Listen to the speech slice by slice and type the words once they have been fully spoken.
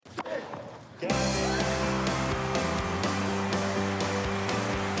Hello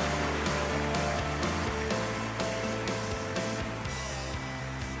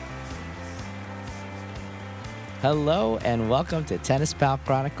and welcome to Tennis Pal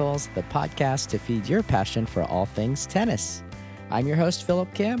Chronicles, the podcast to feed your passion for all things tennis. I'm your host,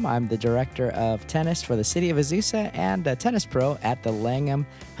 Philip Kim. I'm the director of tennis for the city of Azusa and a tennis pro at the Langham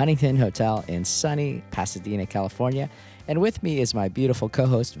Huntington Hotel in sunny Pasadena, California. And with me is my beautiful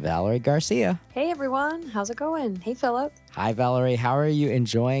co-host, Valerie Garcia. Hey, everyone. How's it going? Hey, Philip. Hi, Valerie. How are you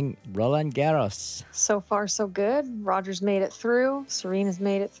enjoying Roland Garros? So far, so good. Roger's made it through. Serena's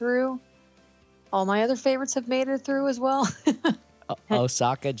made it through. All my other favorites have made it through as well.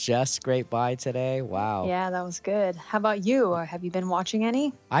 Osaka just scraped by today. Wow. Yeah, that was good. How about you? Have you been watching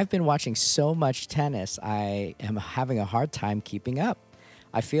any? I've been watching so much tennis. I am having a hard time keeping up.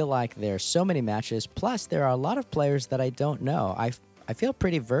 I feel like there are so many matches. Plus, there are a lot of players that I don't know. I feel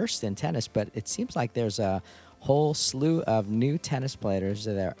pretty versed in tennis, but it seems like there's a whole slew of new tennis players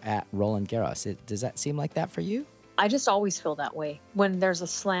that are at Roland Garros. Does that seem like that for you? I just always feel that way when there's a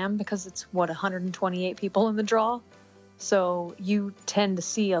slam because it's, 128 people in the draw. So you tend to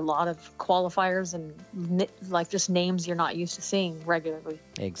see a lot of qualifiers and like just names you're not used to seeing regularly.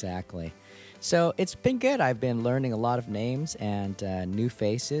 Exactly. So it's been good. I've been learning a lot of names and new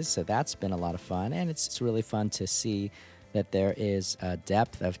faces. So that's been a lot of fun. And it's really fun to see that there is a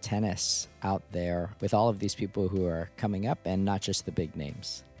depth of tennis out there with all of these people who are coming up and not just the big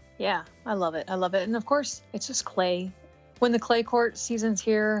names. Yeah, I love it. I love it. And of course, it's just clay. When the clay court season's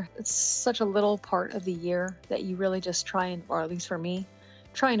here, it's such a little part of the year that you really just try and, or at least for me,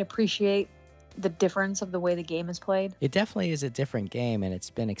 try and appreciate the difference of the way the game is played. It definitely is a different game, and it's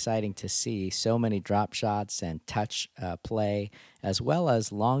been exciting to see so many drop shots and touch play, as well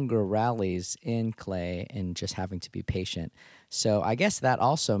as longer rallies in clay and just having to be patient. So I guess that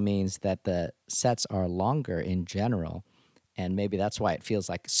also means that the sets are longer in general. And maybe that's why it feels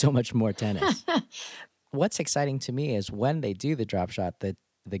like so much more tennis. What's exciting to me is when they do the drop shot,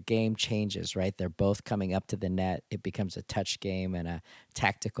 the game changes, right? They're both coming up to the net. It becomes a touch game and a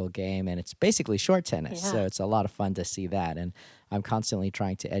tactical game, and it's basically short tennis. Yeah. So it's a lot of fun to see that. And I'm constantly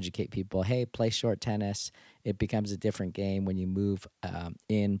trying to educate people, hey, play short tennis. It becomes a different game when you move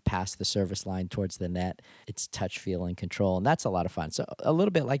in past the service line towards the net. It's touch, feel, and control, and that's a lot of fun. So a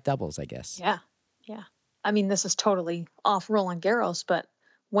little bit like doubles, I guess. Yeah. I mean, this is totally off Roland Garros, but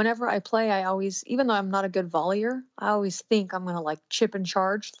whenever I play, I always, even though I'm not a good volleyer, I always think I'm going to like chip and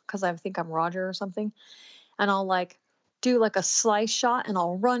charge because I think I'm Roger or something. And I'll like do like a slice shot and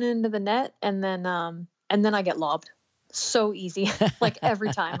I'll run into the net and then I get lobbed. So easy. Like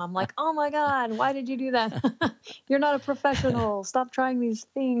every time I'm like, oh my God, why did you do that? You're not a professional. Stop trying these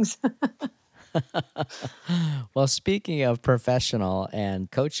things. Well, speaking of professional and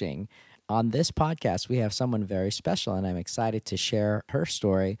coaching, on this podcast, we have someone very special, and I'm excited to share her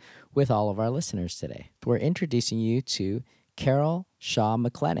story with all of our listeners today. We're introducing you to Carol Shaw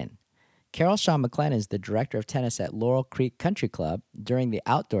McLennan. Carol Shaw McLennan is the director of tennis at Laurel Creek Country Club during the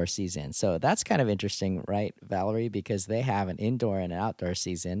outdoor season. So that's kind of interesting, right, Valerie? Because they have an indoor and an outdoor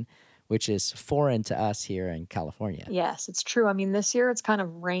season, which is foreign to us here in California. Yes, it's true. I mean, this year it's kind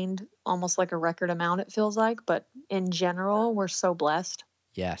of rained almost like a record amount, it feels like. But in general, we're so blessed.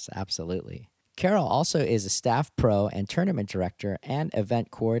 Yes, absolutely. Carol also is a staff pro and tournament director and event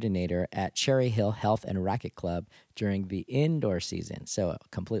coordinator at Cherry Hill Health and Racket Club during the indoor season, so a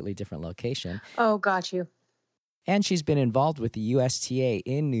completely different location. Oh, got you. And she's been involved with the USTA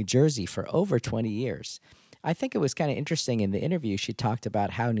in New Jersey for over 20 years. I think it was kind of interesting in the interview, she talked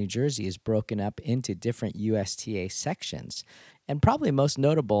about how New Jersey is broken up into different USTA sections. And probably most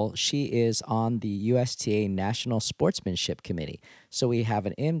notable, she is on the USTA National Sportsmanship Committee. So we have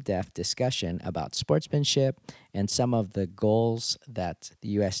an in-depth discussion about sportsmanship and some of the goals that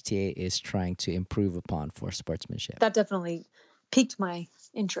the USTA is trying to improve upon for sportsmanship. That definitely piqued my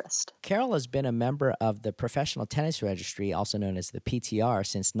interest. Carol has been a member of the Professional Tennis Registry, also known as the PTR,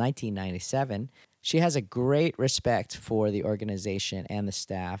 since 1997. She has a great respect for the organization and the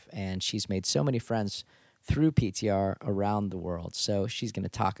staff, and she's made so many friends through PTR around the world. So she's going to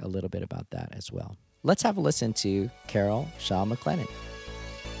talk a little bit about that as well. Let's have a listen to Carol Shaw McLennan.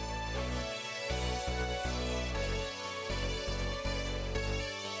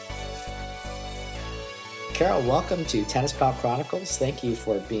 Carol, welcome to Tennis Pal Chronicles. Thank you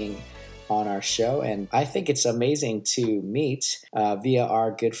for being on our show. And I think it's amazing to meet via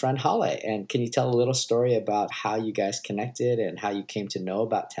our good friend Halle. And can you tell a little story about how you guys connected and how you came to know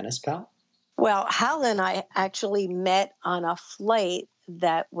about Tennis Pal? Well, Halle and I actually met on a flight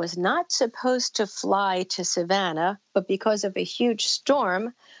that was not supposed to fly to Savannah, but because of a huge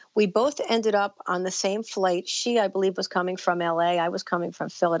storm, We both ended up on the same flight. She, I believe, was coming from LA. I was coming from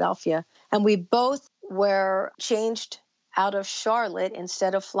Philadelphia. And we both were changed out of Charlotte.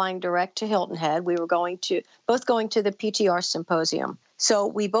 Instead of flying direct to Hilton Head, we were both going to the PTR symposium. So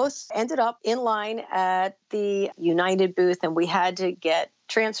we both ended up in line at the United booth, and we had to get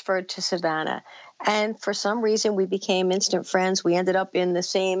transferred to Savannah. And for some reason, we became instant friends. We ended up in the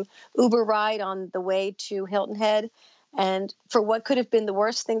same Uber ride on the way to Hilton Head. And for what could have been the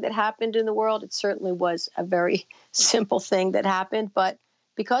worst thing that happened in the world, it certainly was a very simple thing that happened. But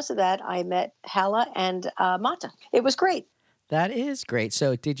because of that, I met Hala and Mata. It was great. That is great.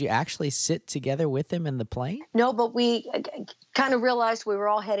 So did you actually sit together with him in the plane? No, but we kind of realized we were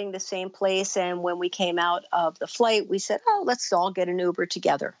all heading the same place. And when we came out of the flight, we said, oh, let's all get an Uber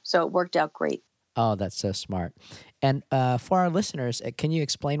together. So it worked out great. Oh, that's so smart. And for our listeners, can you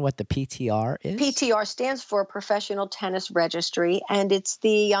explain what the PTR is? PTR stands for Professional Tennis Registry, and it's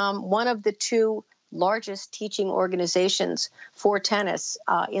the one of the two largest teaching organizations for tennis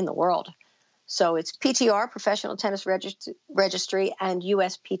in the world. So it's PTR, Professional Tennis Registry, and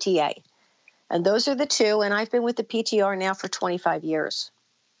USPTA. And those are the two, and I've been with the PTR now for 25 years.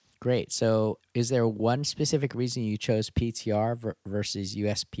 Great. So is there one specific reason you chose PTR versus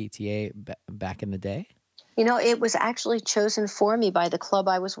USPTA back in the day? You know, it was actually chosen for me by the club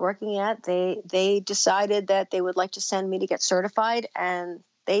I was working at. They decided that they would like to send me to get certified, and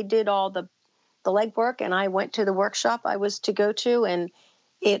they did all the legwork, and I went to the workshop I was to go to, and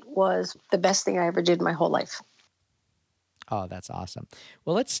it was the best thing I ever did my whole life. Oh, that's awesome.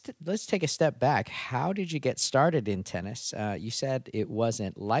 Well, let's take a step back. How did you get started in tennis? You said it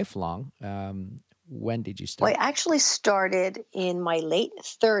wasn't lifelong. When did you start? Well, I actually started in my late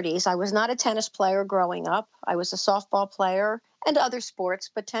 30s. I was not a tennis player growing up. I was a softball player and other sports,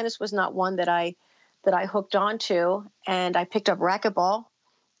 but tennis was not one that I hooked onto. And I picked up racquetball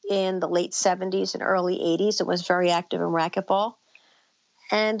in the late 70s and early 80s. It was very active in racquetball.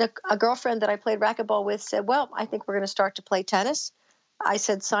 And a girlfriend that I played racquetball with said, well, I think we're going to start to play tennis. I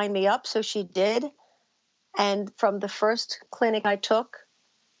said, sign me up. So she did. And from the first clinic I took,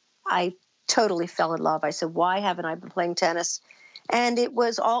 I totally fell in love. I said, why haven't I been playing tennis? And it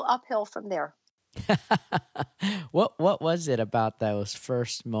was all uphill from there. What was it about those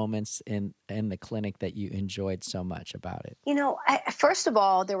first moments in the clinic that you enjoyed so much about it? You know, first of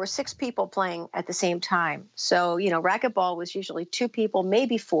all, there were 6 people playing at the same time. So, you know, racquetball was usually 2 people,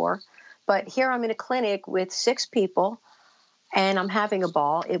 maybe 4. But here I'm in a clinic with 6 people, and I'm having a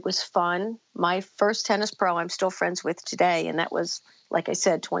ball. It was fun. My first tennis pro I'm still friends with today, and that was, like I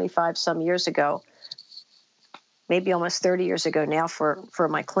said, 25 some years ago, maybe almost 30 years ago now for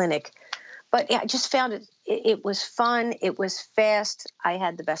my clinic. But yeah, I just found it was fun. It was fast. I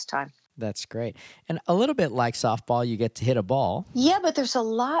had the best time. That's great. And a little bit like softball, you get to hit a ball. Yeah, but there's a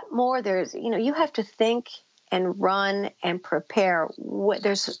lot more. You have to think and run and prepare.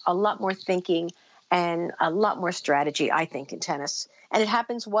 There's a lot more thinking and a lot more strategy, I think, in tennis. And it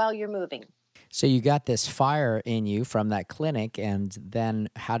happens while you're moving. So you got this fire in you from that clinic, and then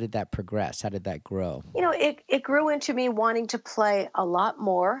how did that progress? How did that grow? You know, it grew into me wanting to play a lot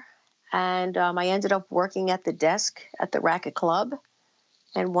more. And I ended up working at the desk at the racket club.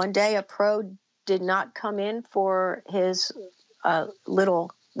 And one day a pro did not come in for his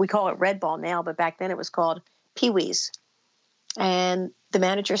little, we call it red ball now, but back then it was called peewees. And the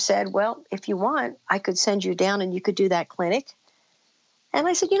manager said, well, if you want, I could send you down and you could do that clinic. And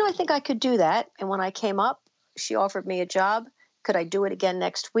I said, I think I could do that. And when I came up, she offered me a job. Could I do it again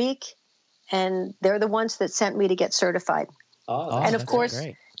next week? And they're the ones that sent me to get certified. Oh, and of course,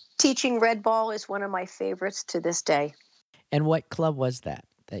 great. Teaching red ball is one of my favorites to this day. And what club was that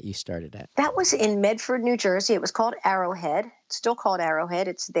you started at? That was in Medford, New Jersey. It was called Arrowhead. It's still called Arrowhead.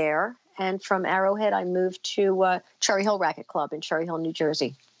 It's there. And from Arrowhead, I moved to Cherry Hill Racket Club in Cherry Hill, New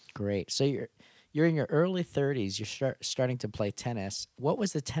Jersey. Great. So you're in your early 30s. You're starting to play tennis. What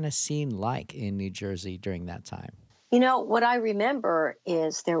was the tennis scene like in New Jersey during that time? What I remember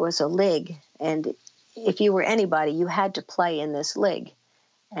is there was a league, and if you were anybody, you had to play in this league.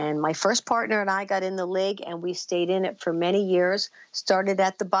 And my first partner and I got in the league, and we stayed in it for many years, started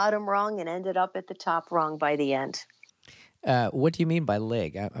at the bottom rung and ended up at the top rung by the end. What do you mean by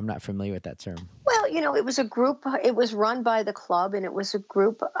league? I'm not familiar with that term. Well, it was a group. It was run by the club, and it was a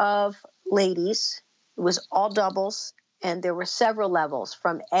group of ladies. It was all doubles, and there were several levels.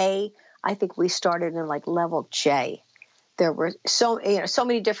 From A, I think we started in like level J. There were so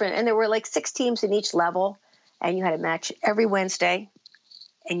many different, and there were like 6 teams in each level, and you had a match every Wednesday.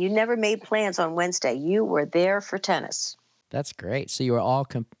 And you never made plans on Wednesday. You were there for tennis. That's great. So you were all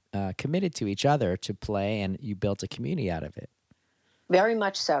committed to each other to play, and you built a community out of it. Very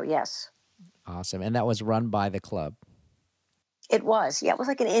much so, yes. Awesome. And that was run by the club. It was. Yeah, it was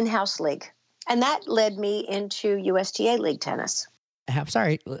like an in-house league. And that led me into USTA league tennis. I'm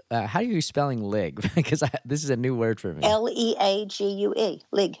sorry, how are you spelling league? Because this is a new word for me. League.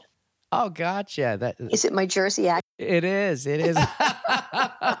 League. Oh, gotcha. Is it my Jersey accent? It is. It is.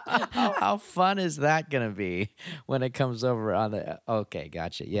 How fun is that going to be when it comes over on the? Okay,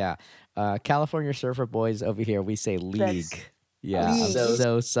 gotcha. Yeah. California Surfer Boys over here, we say league. Yeah, league. I'm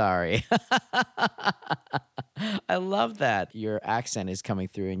so sorry. I love that your accent is coming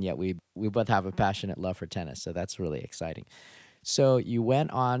through, and yet we both have a passionate love for tennis, so that's really exciting. So you went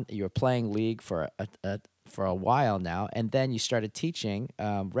on, you were playing league for a while now, and then you started teaching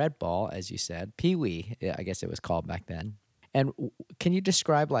red ball, as you said, Pee-wee, I guess it was called back then. And can you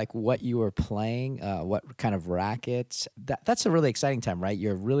describe like what you were playing, what kind of rackets? That's a really exciting time, right?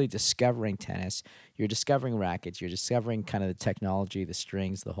 You're really discovering tennis. You're discovering rackets. You're discovering kind of the technology, the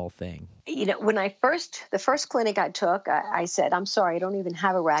strings, the whole thing. You know, when the first clinic I took, I said, I'm sorry, I don't even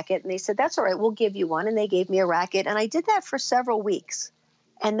have a racket. And they said, that's all right, we'll give you one. And they gave me a racket. And I did that for several weeks.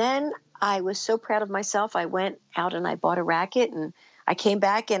 And then I was so proud of myself. I went out and I bought a racket, and I came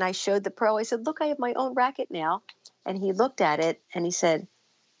back and I showed the pro. I said, look, I have my own racket now. And he looked at it and he said,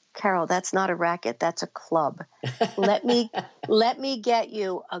 Carol, that's not a racket, that's a club. Let me get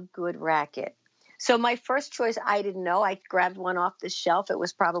you a good racket. So my first choice, I didn't know. I grabbed one off the shelf. It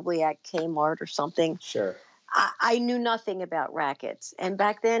was probably at Kmart or something. Sure. I knew nothing about rackets. And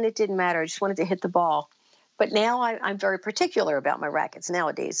back then it didn't matter. I just wanted to hit the ball. But now I'm very particular about my rackets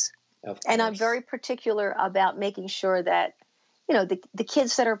nowadays. And I'm very particular about making sure that, you know, the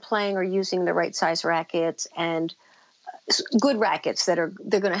kids that are playing are using the right size rackets and good rackets they're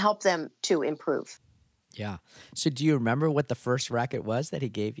going to help them to improve. Yeah. So do you remember what the first racket was that he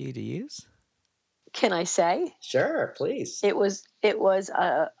gave you to use? Can I say? Sure, please. It was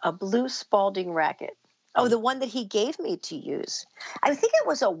a blue Spalding racket. Oh, the one that he gave me to use. I think it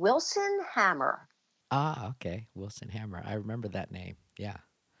was a Wilson Hammer. Ah, okay. Wilson Hammer. I remember that name. Yeah.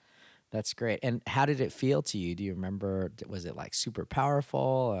 That's great. And how did it feel to you? Do you remember, was it like super powerful?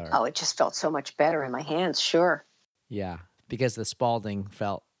 Or? Oh, it just felt so much better in my hands, sure. Yeah, because the Spalding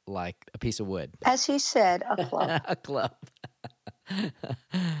felt like a piece of wood. As he said, a club. A club.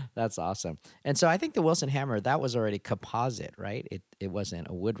 That's awesome. And so I think the Wilson Hammer, that was already composite, right? It wasn't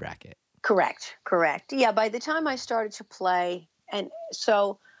a wood racket. Correct. Yeah, by the time I started to play, and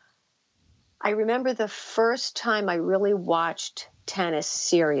so I remember the first time I really watched tennis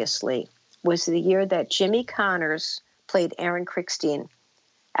seriously was the year that Jimmy Connors played Aaron Krickstein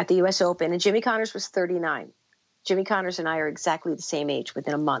at the U.S. Open, and Jimmy Connors was 39. Jimmy Connors and I are exactly the same age,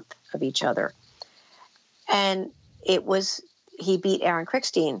 within a month of each other. And he beat Aaron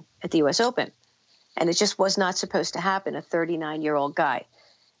Krickstein at the U.S. Open. And it just was not supposed to happen, a 39-year-old guy.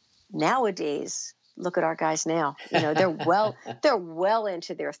 Nowadays, look at our guys now. You know, they're well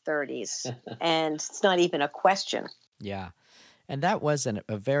into their 30s, and it's not even a question. Yeah. And that was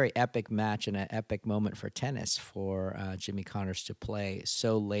a very epic match and an epic moment for tennis for Jimmy Connors to play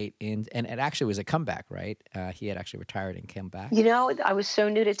so late in. And it actually was a comeback, right? He had actually retired and came back. You know, I was so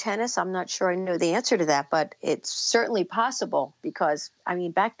new to tennis, I'm not sure I know the answer to that, but it's certainly possible because, I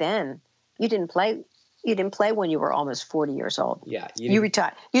mean, back then, you didn't play when you were almost 40 years old. Yeah. You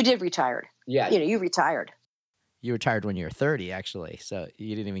retired. You did retired. Yeah. You know, you retired. You retired when you were 30, actually, so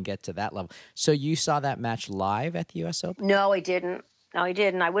you didn't even get to that level. So you saw that match live at the U.S. Open? No, I didn't.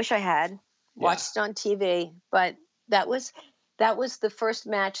 I wish I had watched it on TV, but that was the first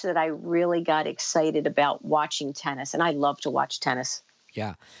match that I really got excited about watching tennis, and I love to watch tennis.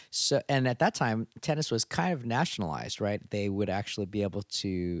 Yeah. So, and at that time, tennis was kind of nationalized, right? They would actually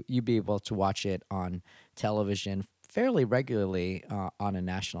you'd be able to watch it on television fairly regularly on a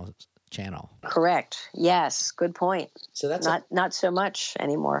national channel. Correct. Yes. Good point. So that's not so much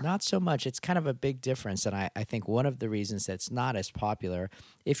anymore. Not so much. It's kind of a big difference. And I think one of the reasons that's not as popular,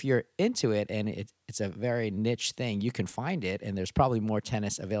 if you're into it and it's a very niche thing, you can find it. And there's probably more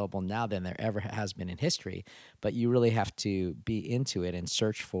tennis available now than there ever has been in history. But you really have to be into it and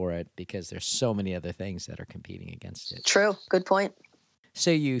search for it because there's so many other things that are competing against it. True. Good point. So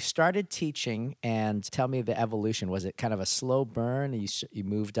you started teaching, and tell me the evolution. Was it kind of a slow burn? You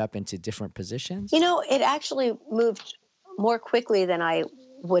moved up into different positions? You know, it actually moved more quickly than I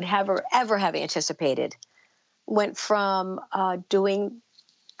would ever have anticipated. Went from doing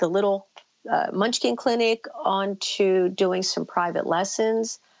the little Munchkin clinic on to doing some private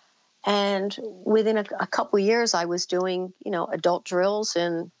lessons. And within a couple years, I was doing, you know, adult drills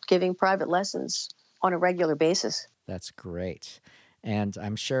and giving private lessons on a regular basis. That's great. and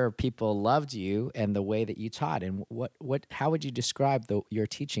I'm sure people loved you and the way that you taught. And how would you describe your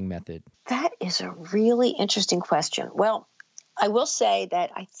teaching method? That is a really interesting question. Well, I will say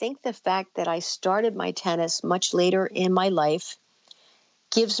that I think the fact that I started my tennis much later in my life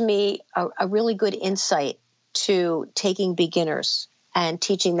gives me a really good insight to taking beginners and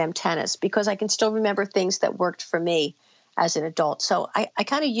teaching them tennis, because I can still remember things that worked for me as an adult. So I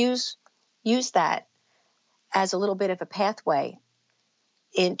kind of use that as a little bit of a pathway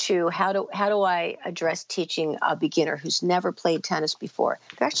into how do I address teaching a beginner who's never played tennis before.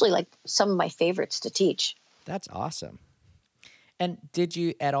 They're actually like some of my favorites to teach. That's awesome. And did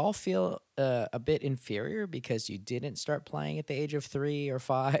you at all feel a bit inferior because you didn't start playing at the age of 3 or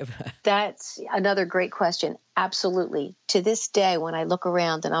 5? That's another great question. Absolutely. To this day, when I look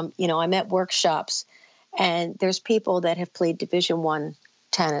around and I'm at workshops and there's people that have played Division I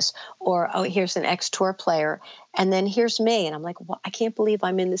tennis, or, oh, here's an ex-tour player. And then here's me. And I'm like, well, I can't believe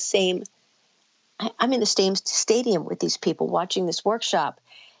I'm in the same stadium with these people watching this workshop.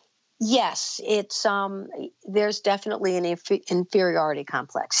 Yes, it's there's definitely an inferiority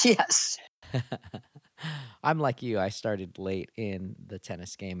complex. Yes. I'm like you. I started late in the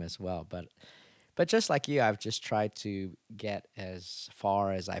tennis game as well, but just like you, I've just tried to get as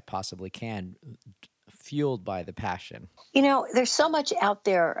far as I possibly can, fueled by the passion. There's so much out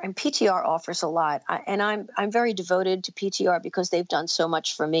there, and PTR offers a lot. And I'm very devoted to PTR because they've done so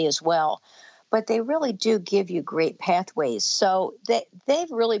much for me as well. But they really do give you great pathways. So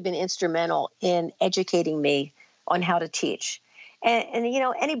they've really been instrumental in educating me on how to teach. And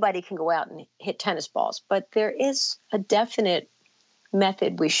anybody can go out and hit tennis balls, but there is a definite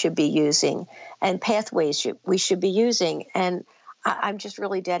method we should be using and pathways we should be using. And I'm just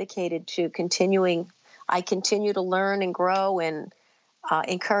really dedicated to continuing. I continue to learn and grow and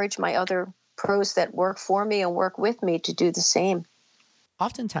encourage my other pros that work for me and work with me to do the same.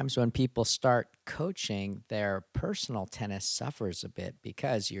 Oftentimes, when people start coaching, their personal tennis suffers a bit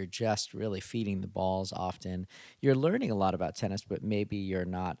because you're just really feeding the balls often. You're learning a lot about tennis, but maybe you're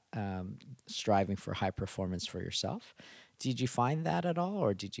not striving for high performance for yourself. Did you find that at all,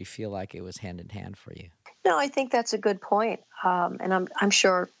 or did you feel like it was hand in hand for you? No, I think that's a good point. And I'm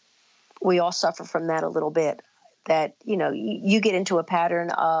sure we all suffer from that a little bit, that, you get into a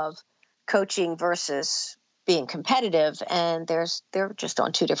pattern of coaching versus being competitive, and they're just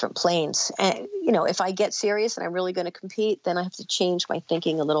on two different planes. And, if I get serious and I'm really going to compete, then I have to change my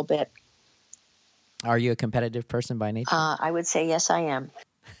thinking a little bit. Are you a competitive person by nature? I would say yes, I am.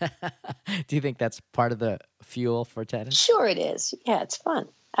 Do you think that's part of the fuel for tennis? Sure it is. Yeah, it's fun.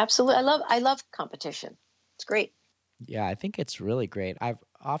 Absolutely. I love competition. It's great. Yeah, I think it's really great. I've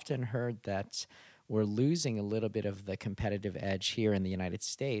often heard that we're losing a little bit of the competitive edge here in the United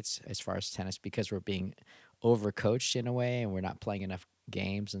States as far as tennis because we're being overcoached in a way and we're not playing enough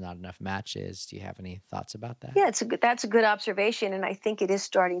games and not enough matches. Do you have any thoughts about that? Yeah, that's a good observation, and I think it is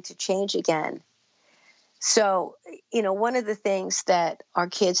starting to change again. So, one of the things that our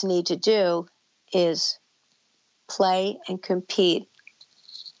kids need to do is play and compete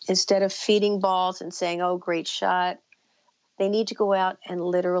instead of feeding balls and saying, "Oh, great shot." They need to go out and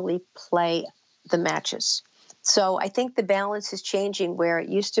literally play the matches. So I think the balance is changing, where it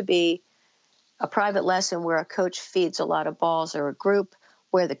used to be a private lesson where a coach feeds a lot of balls, or a group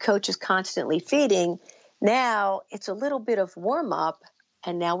where the coach is constantly feeding. Now it's a little bit of warm up,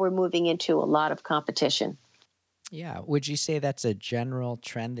 and now we're moving into a lot of competition. Yeah. Would you say that's a general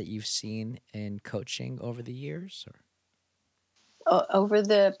trend that you've seen in coaching over the years? Over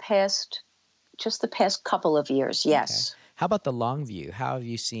just the past couple of years, Okay. yes. How about the long view? How have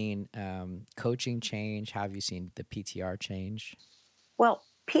you seen coaching change? How have you seen the PTR change? Well,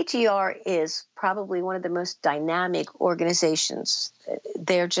 PTR is probably one of the most dynamic organizations.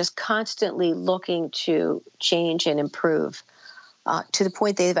 They're just constantly looking to change and improve, to the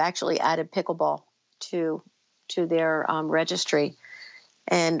point they've actually added pickleball to their registry,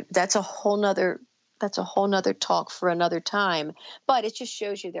 and that's a whole nother talk for another time. But it just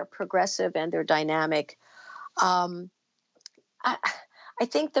shows you they're progressive and they're dynamic. Um, I, I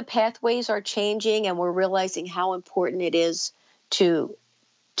think the pathways are changing, and we're realizing how important it is to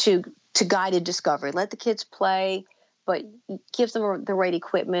to guided discovery. Let the kids play, but give them the right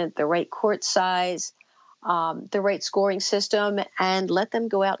equipment, the right court size, the right scoring system, and let them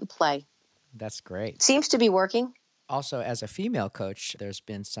go out and play. That's great. Seems to be working. Also, as a female coach, there's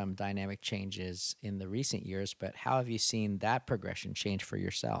been some dynamic changes in the recent years, but how have you seen that progression change for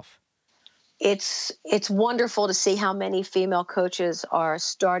yourself? It's wonderful to see how many female coaches are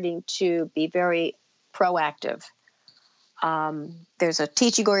starting to be very proactive. There's a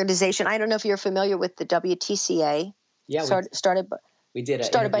teaching organization. I don't know if you're familiar with the WTCA. Yeah, Started We did an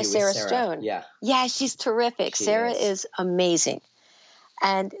started by interview with Sarah Sarah. Stone. Yeah, Yeah, she's terrific. she Sarah is. is amazing.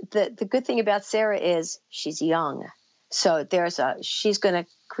 And the good thing about Sarah is she's young. So she's going to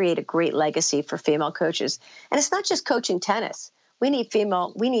create a great legacy for female coaches. And it's not just coaching tennis. We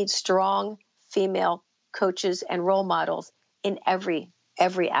need strong female coaches and role models in every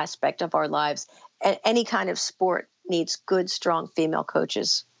aspect of our lives. And any kind of sport needs good, strong female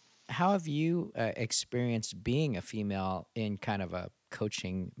coaches. How have you experienced being a female in kind of a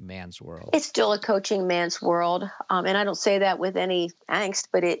coaching man's world? It's still a coaching man's world. And I don't say that with any angst,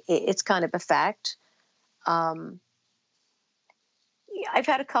 but it's kind of a fact. I've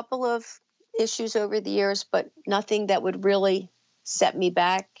had a couple of issues over the years, but nothing that would really set me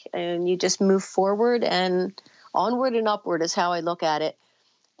back. And you just move forward, and onward and upward is how I look at it.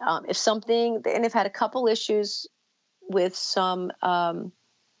 And I've had a couple issues with some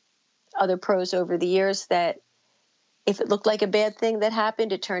other pros over the years that if it looked like a bad thing that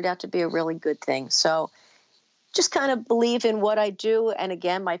happened, it turned out to be a really good thing. So just kind of believe in what I do. And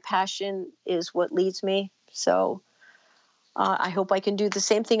again, my passion is what leads me. So I hope I can do the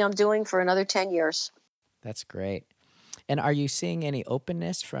same thing I'm doing for another 10 years. That's great. And are you seeing any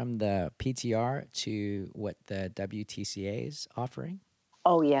openness from the PTR to what the WTCA is offering?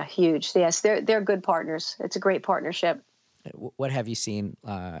 Oh, yeah, huge. Yes, they're good partners. It's a great partnership. What have you seen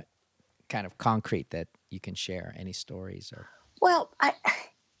kind of concrete that you can share? Any stories? Or Well,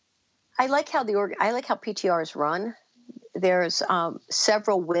 I like how I like how PTR is run. There's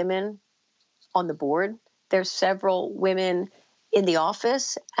several women on the board. There's several women in the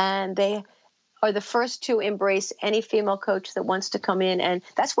office, and they are the first to embrace any female coach that wants to come in. And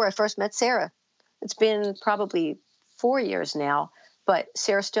that's where I first met Sarah. It's been probably 4 years now, but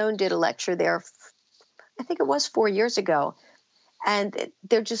Sarah Stone did a lecture there, I think it was 4 years ago. And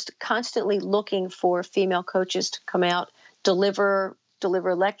they're just constantly looking for female coaches to come out, deliver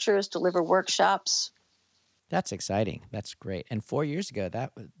lectures, deliver workshops. That's exciting. That's great. And 4 years ago,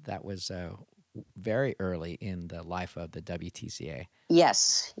 that was very early in the life of the WTCA.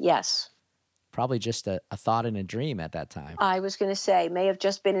 Yes. Probably just a thought and a dream at that time. I was going to say, may have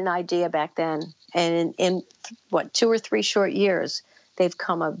just been an idea back then. And in 2 or 3 short years, they've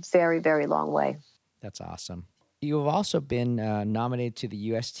come a very, very long way. That's awesome. You have also been nominated to the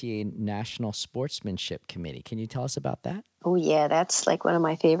USTA National Sportsmanship Committee. Can you tell us about that? Oh, yeah, that's like one of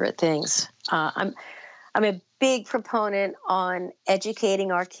my favorite things. I'm a big proponent on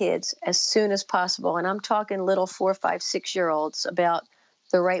educating our kids as soon as possible. And I'm talking little 4, 5, 6-year-olds about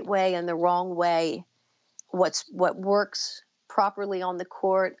the right way and the wrong way, what works properly on the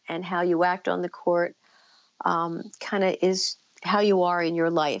court and how you act on the court kind of is how you are in your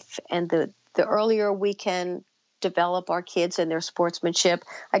life. And the earlier we can develop our kids and their sportsmanship,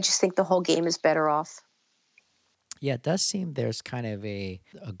 I just think the whole game is better off. Yeah, it does seem there's kind of a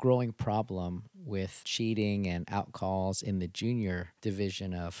growing problem with cheating and out calls in the junior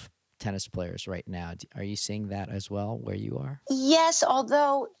division of tennis players right now. Are you seeing that as well where you are? Yes,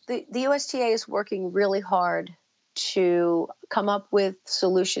 although the USTA is working really hard to come up with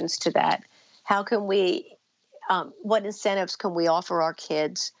solutions to that. How can we, what incentives can we offer our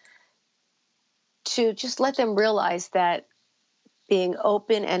kids to just let them realize that being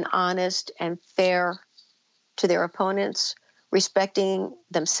open and honest and fair to their opponents, respecting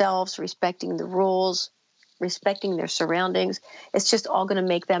themselves, respecting the rules, respecting their surroundings, it's just all going to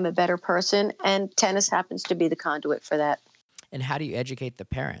make them a better person. And tennis happens to be the conduit for that. And how do you educate the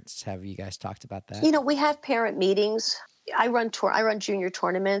parents? Have you guys talked about that? You know, we have parent meetings. I run junior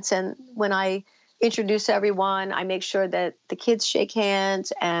tournaments, and when I introduce everyone, I make sure that the kids shake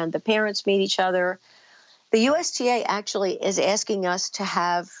hands and the parents meet each other. The USTA actually is asking us to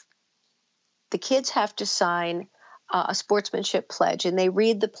have the kids have to sign a sportsmanship pledge, and they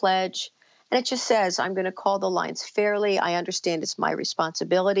read the pledge, and it just says, I'm going to call the lines fairly. I understand it's my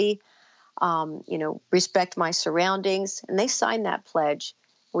responsibility. Respect my surroundings. And they sign that pledge.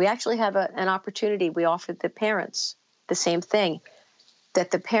 We actually have an opportunity. We offered the parents the same thing,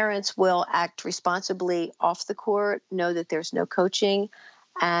 that the parents will act responsibly off the court, know that there's no coaching,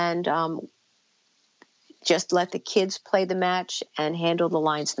 and just let the kids play the match and handle the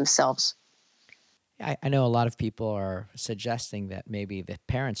lines themselves. I know a lot of people are suggesting that maybe the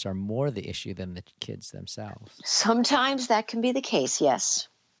parents are more the issue than the kids themselves. Sometimes that can be the case, yes.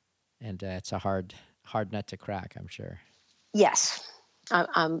 And it's a hard nut to crack, I'm sure. Yes.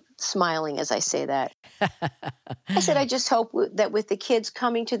 I'm smiling as I say that. I said, I just hope that with the kids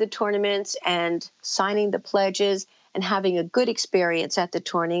coming to the tournaments and signing the pledges and having a good experience at the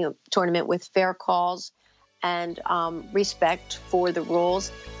tournament with fair calls and respect for the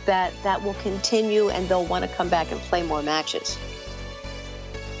rules, that will continue and they'll want to come back and play more matches.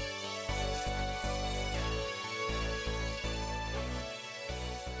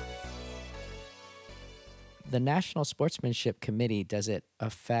 The National Sportsmanship Committee, does it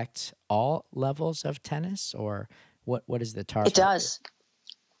affect all levels of tennis, or what is the It target? does.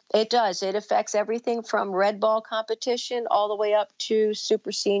 It does. It affects everything from red ball competition all the way up to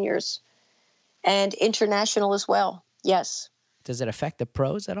super seniors and international as well. Yes. Does it affect the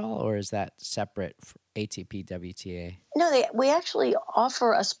pros at all, or is that separate for ATP, WTA? No, we actually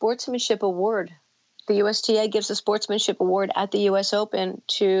offer a sportsmanship award. The USTA gives a sportsmanship award at the U.S. Open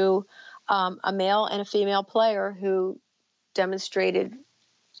to a male and a female player who demonstrated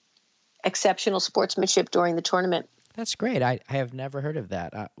exceptional sportsmanship during the tournament. That's great. I have never heard of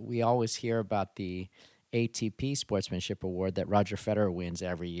that. We always hear about the ATP Sportsmanship Award that Roger Federer wins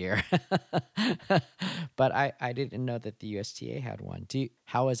every year. But I didn't know that the USTA had one.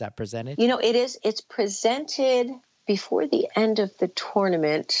 How is that presented? It's presented before the end of the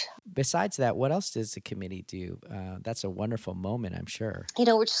tournament. Besides that, what else does the committee do? That's a wonderful moment, I'm sure.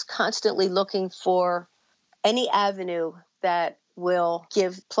 We're just constantly looking for any avenue that will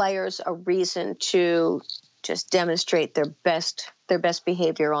give players a reason to just demonstrate their best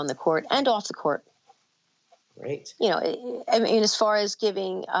behavior on the court and off the court. Great. I mean, as far as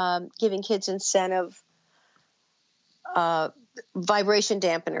giving kids incentive, vibration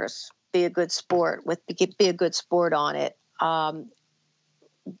dampeners, be a good sport on it.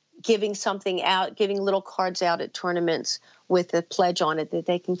 Giving something out, giving little cards out at tournaments with a pledge on it that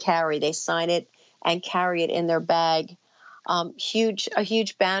they can carry. They sign it and carry it in their bag. A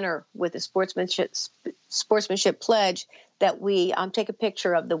huge banner with a sportsmanship pledge that we take a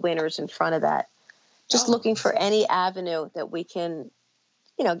picture of the winners in front of that. Just looking for any avenue that we can,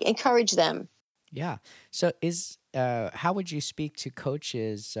 encourage them. Yeah. So how would you speak to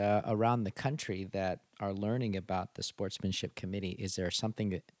coaches around the country that are learning about the Sportsmanship Committee? Is there some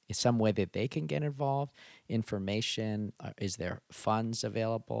way that they can get involved? Information? Is there funds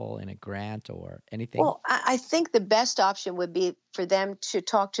available in a grant or anything? Well, I think the best option would be for them to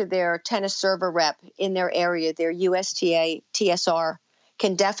talk to their tennis server rep in their area. Their USTA TSR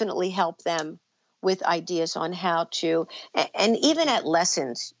can definitely help them with ideas on how to, and even at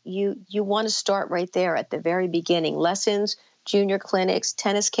lessons, you want to start right there at the very beginning. Lessons, junior clinics,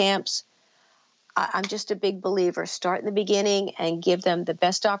 tennis camps. I'm just a big believer. Start in the beginning and give them the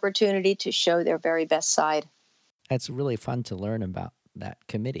best opportunity to show their very best side. It's really fun to learn about that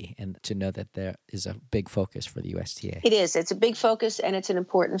committee and to know that there is a big focus for the USTA. It is. It's a big focus, and it's an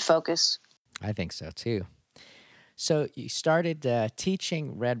important focus. I think so, too. So you started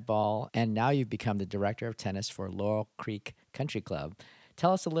teaching red ball, and now you've become the director of tennis for Laurel Creek Country Club.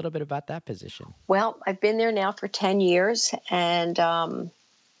 Tell us a little bit about that position. Well, I've been there now for 10 years, and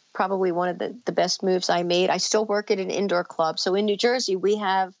probably one of the best moves I made. I still work at an indoor club. So in New Jersey, we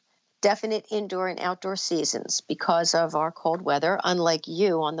have definite indoor and outdoor seasons because of our cold weather, unlike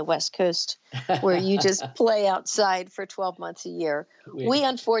you on the West Coast, where you just play outside for 12 months a year. We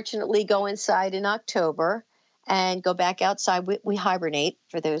unfortunately go inside in October and go back outside. We hibernate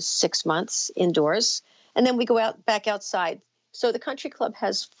for those 6 months indoors, and then we go back outside. So the country club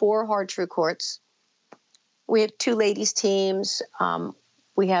has 4 hard-true courts. We have 2 ladies teams.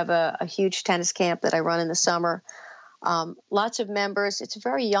 We have a huge tennis camp that I run in the summer. Lots of members. It's a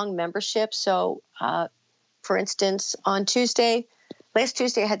very young membership. So, for instance, last Tuesday,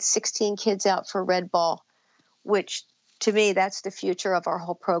 I had 16 kids out for red ball, which to me, that's the future of our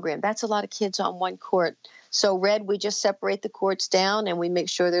whole program. That's a lot of kids on one court. So red, we just separate the courts down and we make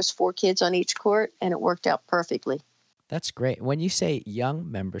sure there's 4 kids on each court, and it worked out perfectly. That's great. When you say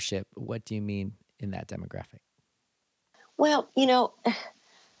young membership, what do you mean in that demographic? Well,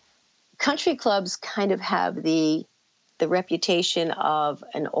 country clubs kind of have the reputation of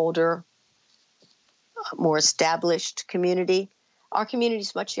an older, more established community. Our community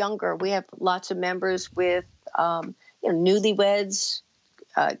is much younger. We have lots of members with newlyweds,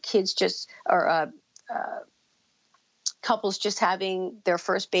 kids couples just having their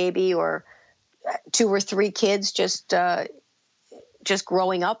first baby, or 2 or 3 kids just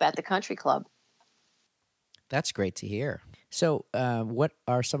growing up at the country club. That's great to hear. So what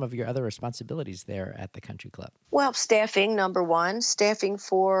are some of your other responsibilities there at the country club? Well, staffing, number one, staffing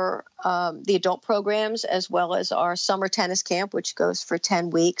for the adult programs, as well as our summer tennis camp, which goes for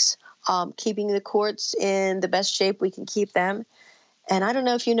 10 weeks, keeping the courts in the best shape we can keep them. And I don't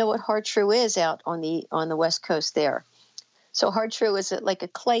know if you know what hard true is out on the West Coast there. So hard true is like a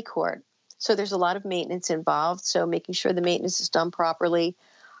clay court. So there's a lot of maintenance involved. So making sure the maintenance is done properly.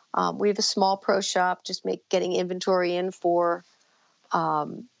 We have a small pro shop, just getting inventory in for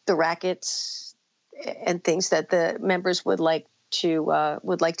the rackets and things that the members would like to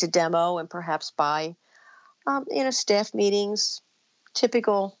demo and perhaps buy. Staff meetings,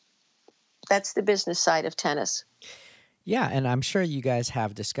 typical That's the business side of tennis. Yeah, and I'm sure you guys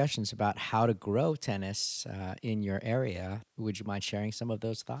have discussions about how to grow tennis in your area. Would you mind sharing some of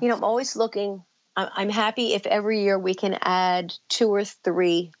those thoughts? I'm always looking. I'm happy if every year we can add 2 or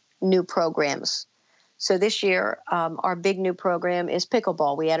 3 new programs. So this year, our big new program is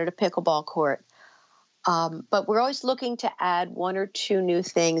pickleball. We added a pickleball court. But we're always looking to add 1 or 2 new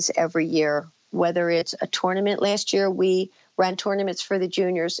things every year, whether it's a tournament. Last year, we ran tournaments for the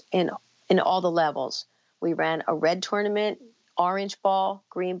juniors in all the levels. We ran a red tournament, orange ball,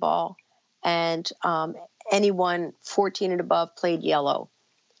 green ball, and anyone 14 and above played yellow.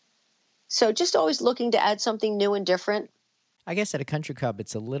 So just always looking to add something new and different. I guess at a country club,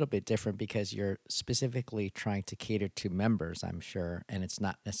 it's a little bit different because you're specifically trying to cater to members, I'm sure, and it's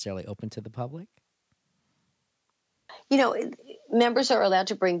not necessarily open to the public. You know, members are allowed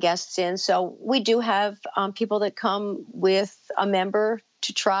to bring guests in. So we do have people that come with a member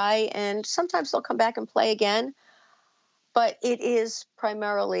to try, and sometimes they'll come back and play again. But it is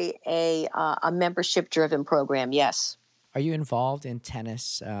primarily a membership-driven program, yes. Are you involved in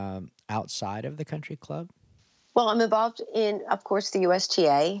tennis outside of the country club? Well, I'm involved in, of course, the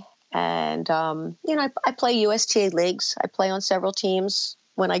USTA. And, I play USTA leagues. I play on several teams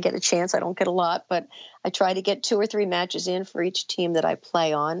when I get a chance. I don't get a lot, but I try to get 2 or 3 matches in for each team that I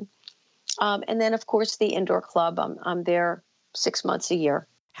play on. And then, of course, the indoor club. I'm there 6 months a year.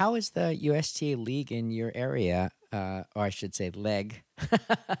 How is the USTA league in your area? Or I should say leg.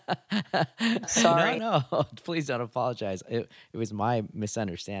 Sorry. No, please don't apologize. It was my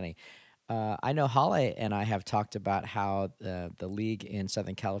misunderstanding. I know Holly and I have talked about how the league in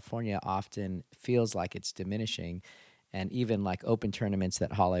Southern California often feels like it's diminishing. And even like open tournaments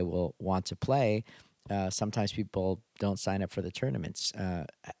that Holly will want to play, sometimes people don't sign up for the tournaments.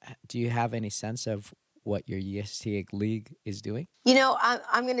 Do you have any sense of what your USTA league is doing?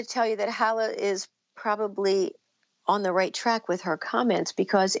 I'm going to tell you that Hala is probably on the right track with her comments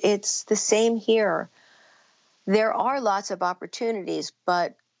because it's the same here. There are lots of opportunities,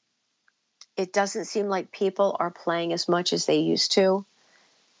 but it doesn't seem like people are playing as much as they used to.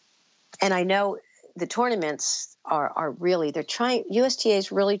 And I know the tournaments are really, USTA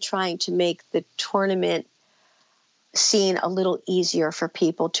is really trying to make the tournament scene a little easier for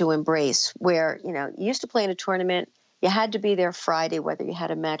people to embrace, where, you used to play in a tournament, you had to be there Friday, whether you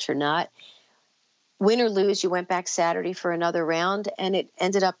had a match or not. Win or lose, you went back Saturday for another round, and it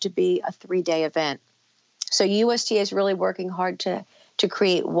ended up to be a 3-day event. So USTA is really working hard to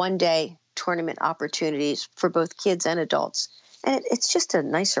create one-day tournament opportunities for both kids and adults. And it's just a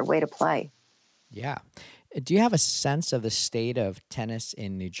nicer way to play. Yeah. Do you have a sense of the state of tennis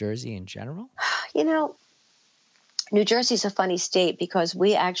in New Jersey in general? New Jersey's a funny state because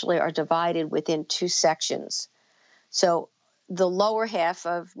we actually are divided within 2 sections. So the lower half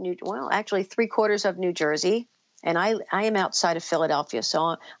of actually 3/4 of New Jersey, and I am outside of Philadelphia,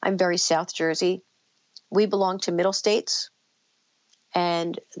 so I'm very South Jersey. We belong to Middle States,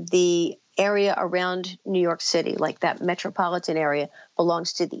 and the area around New York City, like that metropolitan area,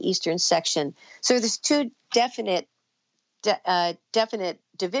 belongs to the eastern section. So there's 2 definite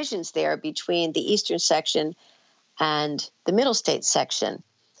divisions there between the eastern section and the Middle States section.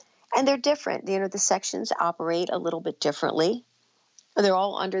 And they're different. The sections operate a little bit differently. They're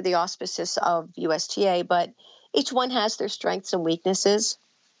all under the auspices of USTA, but each one has their strengths and weaknesses.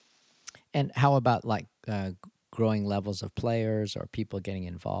 And how about like growing levels of players or people getting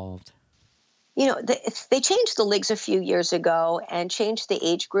involved? They changed the leagues a few years ago and changed the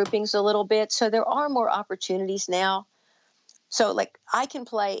age groupings a little bit. So there are more opportunities now. So like I can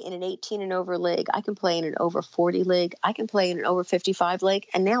play in an 18 and over league. I can play in an over 40 league. I can play in an over 55 league.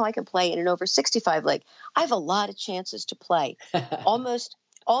 And now I can play in an over 65 league. I have a lot of chances to play, almost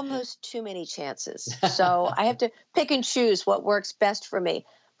too many chances. So I have to pick and choose what works best for me.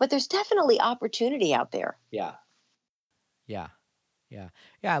 But there's definitely opportunity out there. Yeah.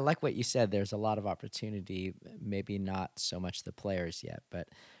 I like what you said. There's a lot of opportunity, maybe not so much the players yet, but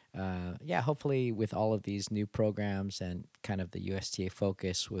hopefully with all of these new programs and kind of the USTA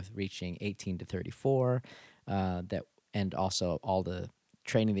focus with reaching 18 to 34, and also all the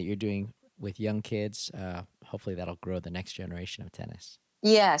training that you're doing with young kids, hopefully that'll grow the next generation of tennis.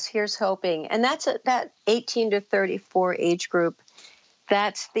 Yes, here's hoping. And that 18 to 34 age group.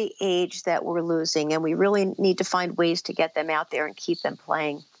 That's the age that we're losing, and we really need to find ways to get them out there and keep them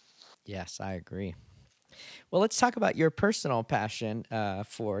playing. Yes, I agree. Well, let's talk about your personal passion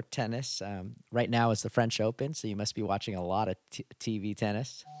for tennis. Right now is the French Open, so you must be watching a lot of TV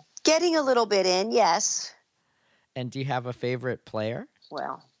tennis. Getting a little bit in, yes. And do you have a favorite player?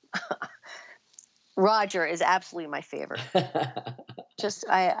 Well, Roger is absolutely my favorite. Just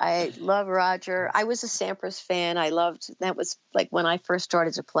I love Roger. I was a Sampras fan. That was like when I first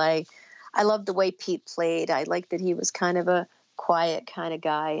started to play. I loved the way Pete played. I liked that he was kind of a quiet kind of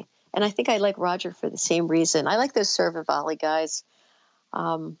guy. And I think I like Roger for the same reason. I like those serve and volley guys.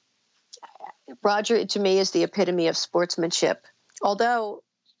 Um, Roger, to me, is the epitome of sportsmanship. Although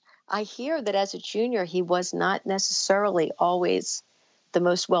I hear that as a junior, he was not necessarily always the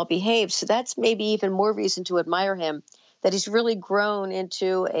most well behaved. So that's maybe even more reason to admire him, that he's really grown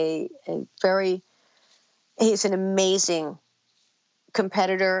into he's an amazing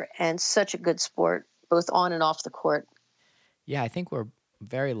competitor and such a good sport, both on and off the court. Yeah, I think we're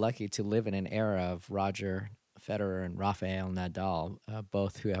very lucky to live in an era of Roger Federer and Rafael Nadal,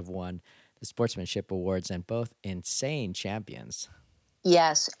 both who have won the sportsmanship awards and both insane champions.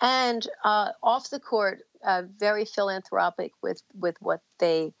 Yes, and off the court, very philanthropic with what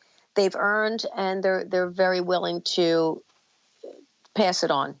they've earned, and they're very willing to pass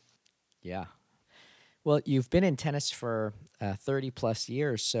it on. Yeah. Well, you've been in tennis for 30 plus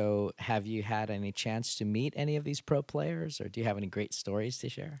years, so have you had any chance to meet any of these pro players, or do you have any great stories to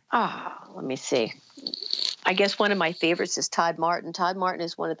share? Let me see. I guess one of my favorites is Todd Martin. Todd Martin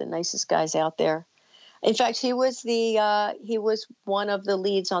is one of the nicest guys out there. In fact, he was one of the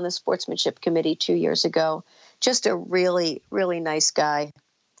leads on the sportsmanship committee 2 years ago. Just a really, really nice guy.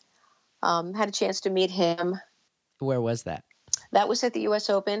 Had a chance to meet him. Where was that? That was at the U.S.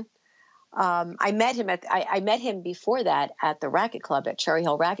 Open. I met him before that at the Racket Club, at Cherry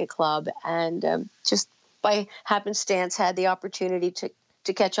Hill Racket Club, and just by happenstance had the opportunity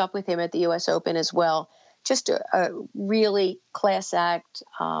to catch up with him at the U.S. Open as well. Just a really class act,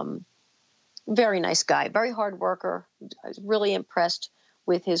 very nice guy, very hard worker. I was really impressed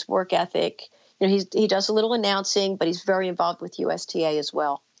with his work ethic. You know, he does a little announcing, but he's very involved with USTA as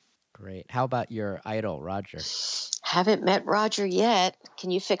well. Great. How about your idol, Roger? Haven't met Roger yet. Can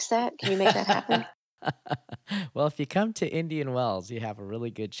you fix that? Can you make that happen? Well, if you come to Indian Wells, you have a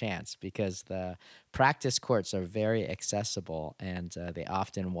really good chance because the practice courts are very accessible and they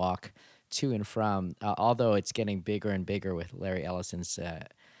often walk to and from, although it's getting bigger and bigger with Larry Ellison's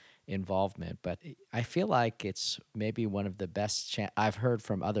involvement. But I feel like it's maybe one of the best I've heard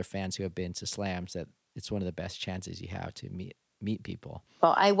from other fans who have been to slams that it's one of the best chances you have to meet people.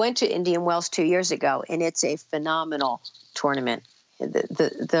 Well, I went to Indian Wells 2 years ago, and it's a phenomenal tournament.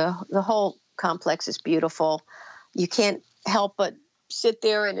 The whole complex is beautiful. You can't help but sit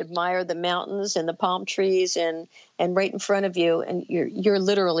there and admire the mountains and the palm trees and right in front of you, and you're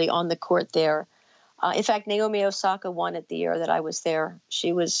literally on the court there. In fact, Naomi Osaka won it the year that I was there.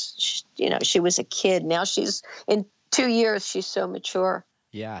 She was a kid. Now she's in 2 years. She's so mature.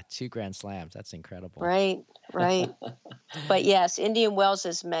 Yeah, 2 Grand Slams. That's incredible. Right. But yes, Indian Wells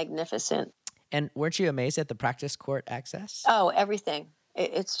is magnificent. And weren't you amazed at the practice court access? Oh, everything.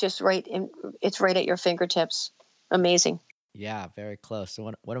 It's just it's right at your fingertips. Amazing. Yeah, very close.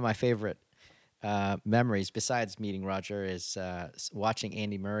 So one of my favorite memories, besides meeting Roger, is watching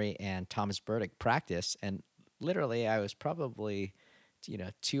Andy Murray and Thomas Burdick practice. And literally, I was probably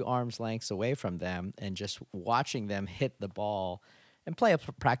 2 arms lengths away from them and just watching them hit the ball and play a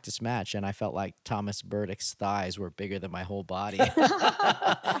practice match, and I felt like Thomas Burdick's thighs were bigger than my whole body.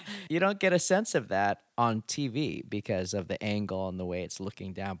 You don't get a sense of that on TV because of the angle and the way it's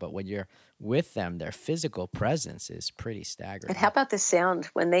looking down, but when you're with them, their physical presence is pretty staggering. And how about the sound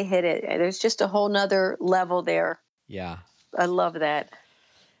when they hit it? There's just a whole nother level there. Yeah. I love that.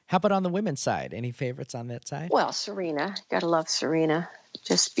 How about on the women's side? Any favorites on that side? Well, Serena. Gotta love Serena,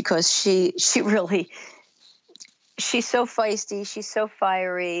 just because she really... She's so feisty, she's so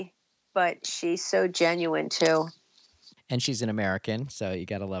fiery, but she's so genuine too. And she's an American, so you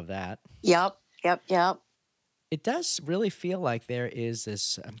got to love that. Yep. It does really feel like there is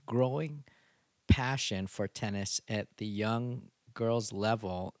this growing passion for tennis at the young girls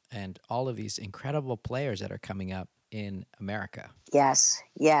level and all of these incredible players that are coming up in America. Yes.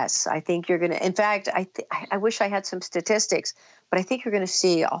 I think you're going to, in fact, I wish I had some statistics, but I think you're going to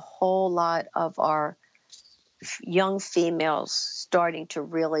see a whole lot of our young females starting to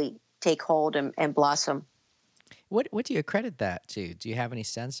really take hold and blossom. What do you credit that to? Do you have any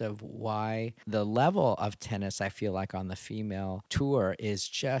sense of why the level of tennis, I feel like, on the female tour is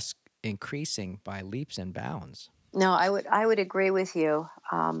just increasing by leaps and bounds? No, I would agree with you.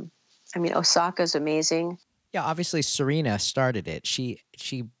 Osaka's amazing. Yeah, obviously Serena started it. She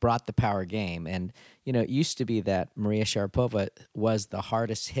brought the power game, and it used to be that Maria Sharapova was the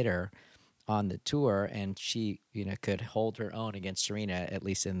hardest hitter on the tour, and she could hold her own against Serena, at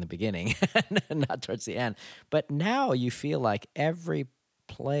least in the beginning, not towards the end. But now you feel like every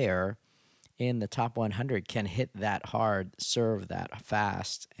player in the top 100 can hit that hard, serve that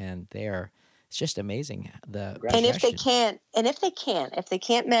fast, and it's just amazing the And if they progression. if they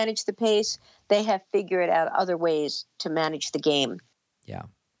can't manage the pace, they have figured out other ways to manage the game. Yeah.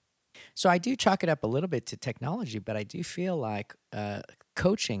 So I do chalk it up a little bit to technology, but I do feel like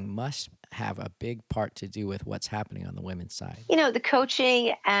coaching must have a big part to do with what's happening on the women's side. The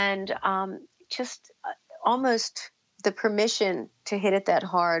coaching and just almost the permission to hit it that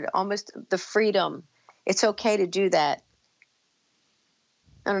hard, almost the freedom. It's okay to do that.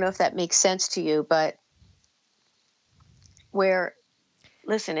 I don't know if that makes sense to you, but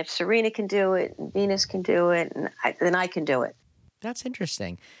listen, if Serena can do it, and Venus can do it, then I can do it. That's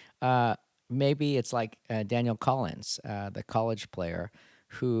interesting. Maybe it's like Danielle Collins, the college player,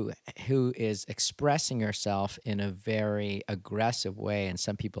 who is expressing herself in a very aggressive way, and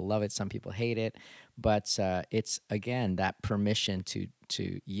some people love it, some people hate it. But it's again that permission to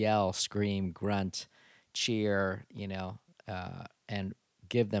yell, scream, grunt, cheer, and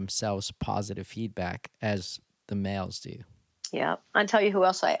give themselves positive feedback as the males do. Yeah, I'll tell you who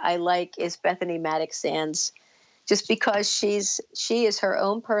else I like is Bethany Maddox-Sands. Just because she is her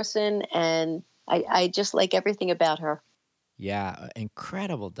own person, and I just like everything about her. Yeah,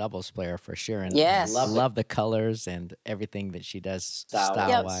 incredible doubles player for sure, and Yes. love the colors and everything that she does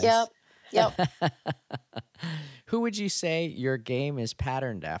style-wise. Yep. Who would you say your game is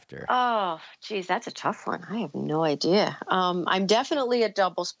patterned after? Oh, geez, that's a tough one. I have no idea. I'm definitely a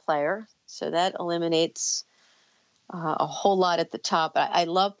doubles player, so that eliminates a whole lot at the top. I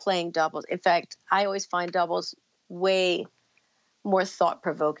love playing doubles. In fact, I always find doubles way more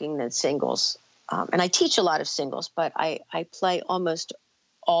thought-provoking than singles. And I teach a lot of singles, but I play almost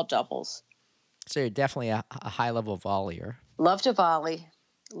all doubles. So you're definitely a high-level volleyer. Love to volley,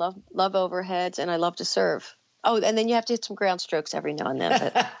 love overheads, and I love to serve. Oh, and then you have to hit some ground strokes every now and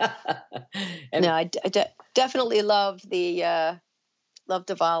then. But no, I definitely love to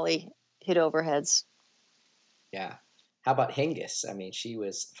volley, hit overheads. Yeah. How about Hingis? I mean, she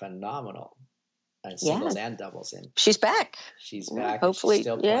was phenomenal in singles and doubles. And she's back. She's back. Hopefully, she's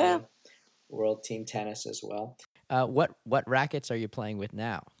still playing world team tennis as well. What rackets are you playing with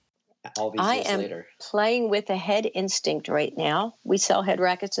now? All these years later. I am playing with a Head Instinct right now. We sell head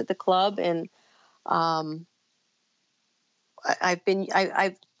rackets at the club, and I've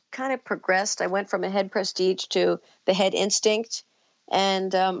kind of progressed. I went from a Head Prestige to the Head Instinct,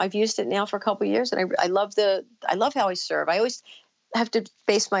 and I've used it now for a couple of years, and I love how I serve. I always have to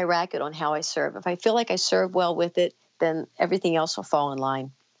base my racket on how I serve. If I feel like I serve well with it, then everything else will fall in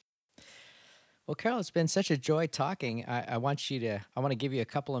line. Well, Carol, it's been such a joy talking. I want to give you a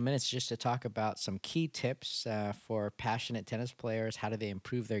couple of minutes just to talk about some key tips for passionate tennis players. How do they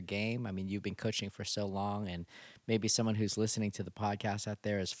improve their game? I mean, you've been coaching for so long, and maybe someone who's listening to the podcast out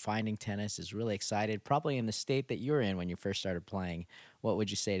there is finding tennis, is really excited, probably in the state that you're in when you first started playing. What would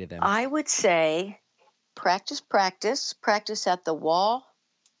you say to them? I would say practice at the wall,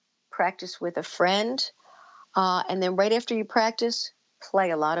 practice with a friend, and then right after you practice,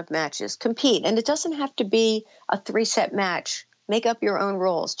 play a lot of matches, compete. And it doesn't have to be a 3-set match. Make up your own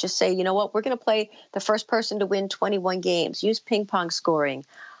rules. Just say, you know what, we're going to play the first person to win 21 games. Use ping pong scoring.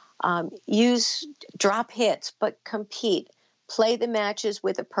 Use drop hits, but compete. Play the matches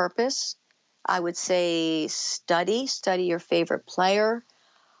with a purpose. I would say study your favorite player.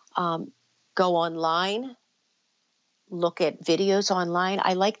 Go online. Look at videos online.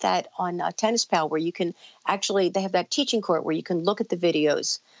 I like that on Tennis Pal, where you can they have that teaching court where you can look at the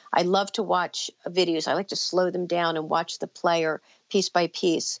videos. I love to watch videos. I like to slow them down and watch the player piece by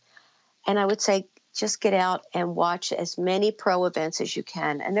piece. And I would say just get out and watch as many pro events as you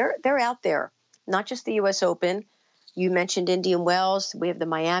can. And they're out there, not just the U.S. Open. You mentioned Indian Wells. We have the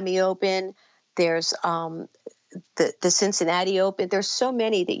Miami Open. There's the Cincinnati Open. There's so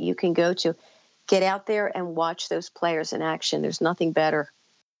many that you can go to. Get out there and watch those players in action. There's nothing better.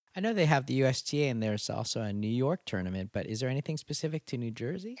 I know they have the USTA, and there's also a New York tournament, but is there anything specific to New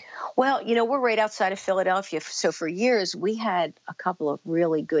Jersey? Well, we're right outside of Philadelphia. So for years, we had a couple of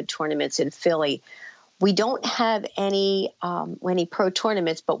really good tournaments in Philly. We don't have any pro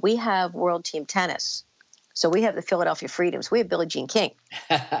tournaments, but we have World Team Tennis. So we have the Philadelphia Freedoms. We have Billie Jean King.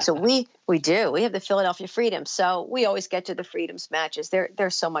 So we do. We have the Philadelphia Freedoms. So we always get to the Freedoms matches. They're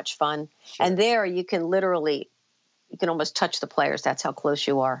so much fun. Sure. And there you can almost touch the players. That's how close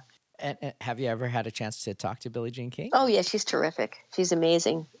you are. And have you ever had a chance to talk to Billie Jean King? Oh, yeah. She's terrific. She's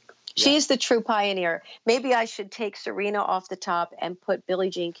amazing. Yeah. She's the true pioneer. Maybe I should take Serena off the top and put Billie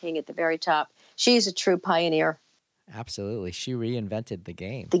Jean King at the very top. She's a true pioneer. Absolutely. She reinvented the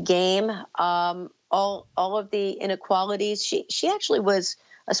game. All of the inequalities. She actually was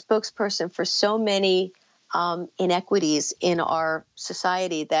a spokesperson for so many inequities in our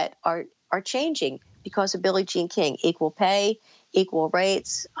society that are changing because of Billie Jean King. Equal pay, equal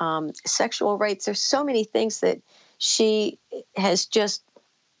rights, sexual rights. There's so many things that she has just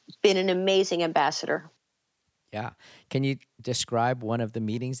been an amazing ambassador. Yeah. Can you describe one of the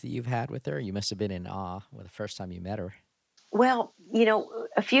meetings that you've had with her? You must have been in awe the first time you met her. Well,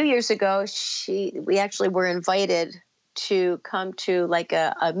 a few years ago, we actually were invited to come to like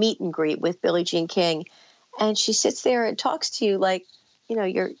a meet and greet with Billie Jean King, and she sits there and talks to you like,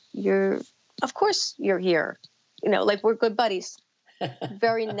 you're of course you're here, like we're good buddies.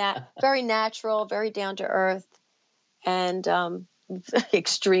 Very natural, very down to earth, and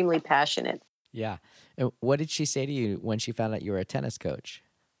extremely passionate. Yeah. And what did she say to you when she found out you were a tennis coach?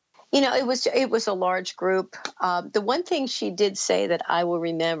 It was a large group. The one thing she did say that I will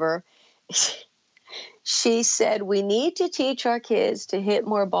remember, she said, we need to teach our kids to hit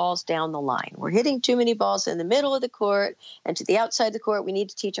more balls down the line. We're hitting too many balls in the middle of the court and to the outside of the court. We need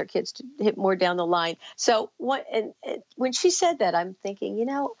to teach our kids to hit more down the line. So when she said that, I'm thinking,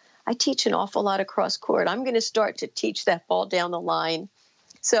 I teach an awful lot of cross court. I'm going to start to teach that ball down the line.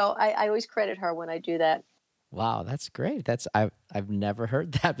 So I always credit her when I do that. Wow, that's great. I've never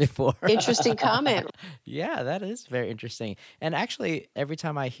heard that before. Interesting comment. Yeah, that is very interesting. And actually, every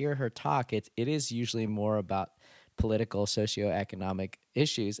time I hear her talk, it is usually more about political, socioeconomic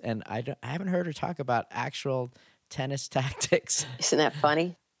issues, and I haven't heard her talk about actual tennis tactics. Isn't that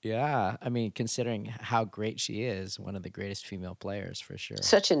funny? Yeah, I mean, considering how great she is, one of the greatest female players for sure.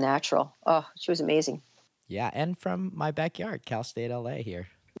 Such a natural. Oh, she was amazing. Yeah, and from my backyard, Cal State LA here.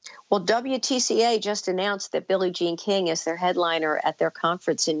 Well, WTCA just announced that Billie Jean King is their headliner at their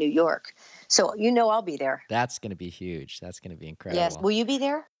conference in New York. So I'll be there. That's going to be huge. That's going to be incredible. Yes. Will you be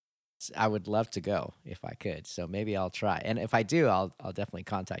there? I would love to go if I could. So maybe I'll try. And if I do, I'll definitely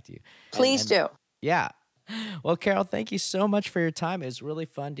contact you. Please do. Yeah. Well, Carol, thank you so much for your time. It was really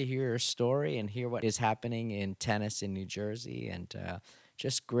fun to hear your story and hear what is happening in tennis in New Jersey. And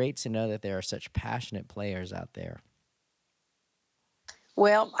just great to know that there are such passionate players out there.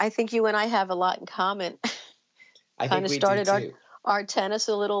 Well, I think you and I have a lot in common. I kind of started our tennis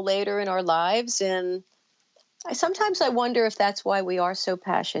a little later in our lives, and sometimes I wonder if that's why we are so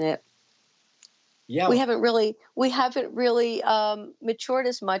passionate. Yeah, we haven't really matured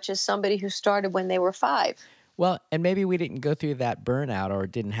as much as somebody who started when they were 5. Well, and maybe we didn't go through that burnout, or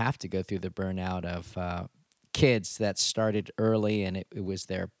didn't have to go through the burnout of kids that started early and it was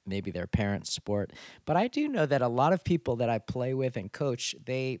maybe their parents' sport. But I do know that a lot of people that I play with and coach,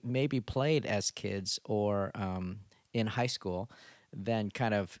 they maybe played as kids or in high school, then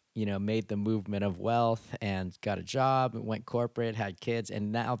kind of, made the movement of wealth and got a job, went corporate, had kids,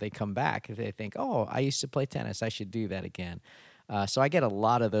 and now they come back. They think, oh, I used to play tennis. I should do that again. So I get a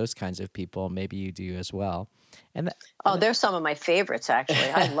lot of those kinds of people. Maybe you do as well. They're some of my favorites, actually.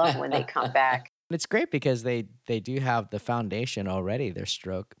 I love when they come back. It's great because they do have the foundation already. Their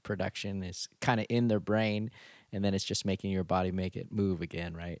stroke production is kind of in their brain, and then it's just making your body make it move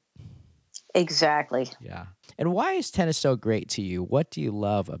again, right? Exactly. Yeah. And why is tennis so great to you? What do you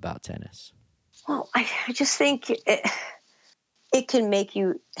love about tennis? Well, I just think it can make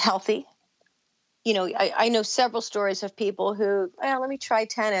you healthy. I know several stories of people who, let me try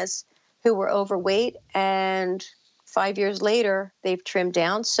tennis, who were overweight, and 5 years later, they've trimmed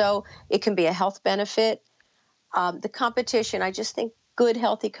down. So it can be a health benefit. The competition, I just think good,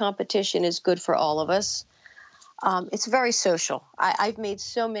 healthy competition is good for all of us. It's very social. I've made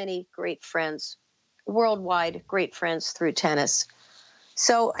so many great friends, worldwide great friends through tennis.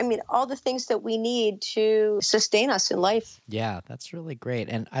 So, all the things that we need to sustain us in life. Yeah, that's really great.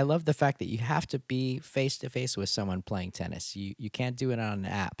 And I love the fact that you have to be face-to-face with someone playing tennis. You can't do it on an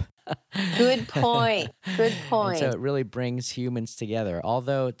app. Good point. Good point. And so it really brings humans together.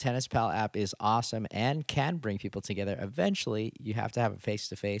 Although Tennis Pal app is awesome and can bring people together, eventually you have to have a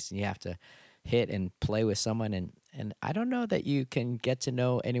face-to-face and you have to hit and play with someone. And I don't know that you can get to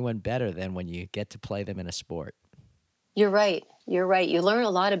know anyone better than when you get to play them in a sport. You're right. You learn a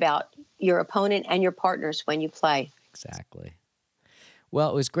lot about your opponent and your partners when you play. Exactly. Well,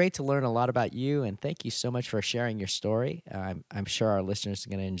 it was great to learn a lot about you, and thank you so much for sharing your story. I'm sure our listeners are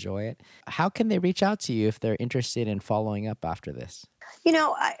going to enjoy it. How can they reach out to you if they're interested in following up after this?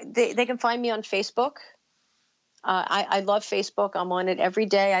 They can find me on Facebook. I love Facebook. I'm on it every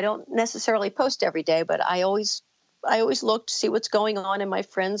day. I don't necessarily post every day, but I always look to see what's going on in my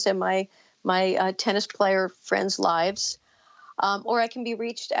friends and my tennis player friends' lives. Or I can be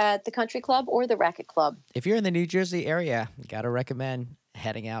reached at the Country Club or the Racket Club. If you're in the New Jersey area, got to recommend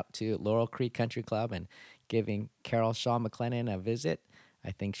heading out to Laurel Creek Country Club and giving Carol Shaw McLennan a visit.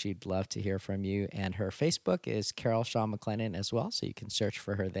 I think she'd love to hear from you. And her Facebook is Carol Shaw McLennan as well, so you can search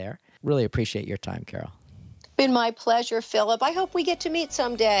for her there. Really appreciate your time, Carol. Been my pleasure, Philip. I hope we get to meet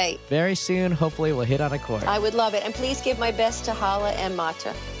someday. Very soon. Hopefully we'll hit on a chord. I would love it. And please give my best to Hala and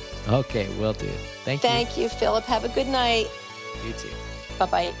Mata. Okay, will do. Thank you. Thank you, Philip. Have a good night. You too.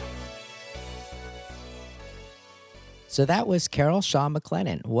 Bye-bye. So that was Carol Shaw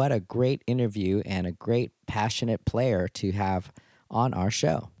McLennan. What a great interview and a great passionate player to have on our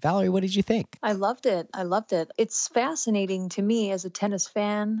show. Valerie, what did you think? I loved it. It's fascinating to me as a tennis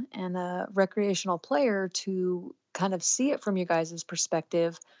fan and a recreational player to kind of see it from you guys'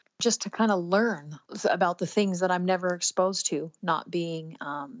 perspective, just to kind of learn about the things that I'm never exposed to, not being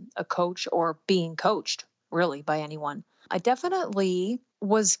a coach or being coached really by anyone. I definitely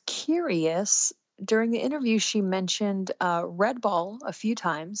was curious. During the interview, she mentioned red ball a few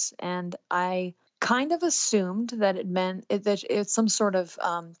times, and I kind of assumed that it meant that it's some sort of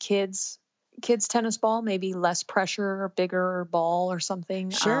kids tennis ball, maybe less pressure, bigger ball or something.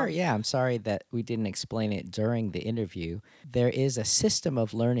 Sure, yeah. I'm sorry that we didn't explain it during the interview. There is a system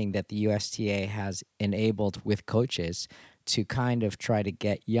of learning that the USTA has enabled with coaches to kind of try to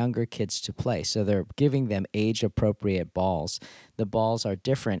get younger kids to play. So they're giving them age-appropriate balls. The balls are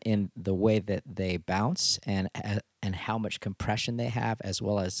different in the way that they bounce and how much compression they have, as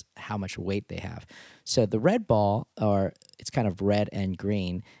well as how much weight they have. So the red ball, or it's kind of red and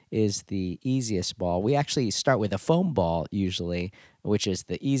green, is the easiest ball. We actually start with a foam ball usually, which is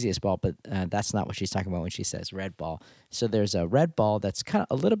the easiest ball, but that's not what she's talking about when she says red ball. So there's a red ball that's kind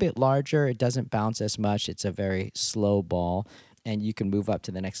of a little bit larger. It doesn't bounce as much. It's a very slow ball, and you can move up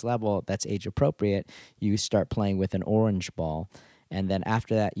to the next level. That's age appropriate. You start playing with an orange ball, and then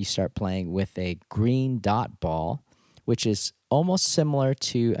after that, you start playing with a green dot ball, which is almost similar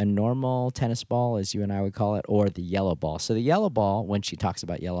to a normal tennis ball, as you and I would call it, or the yellow ball. So the yellow ball, when she talks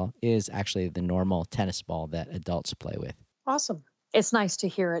about yellow, is actually the normal tennis ball that adults play with. Awesome. It's nice to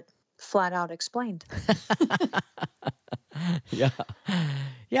hear it flat out explained.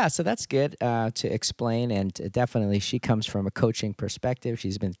 Yeah, so that's good to explain, and definitely she comes from a coaching perspective.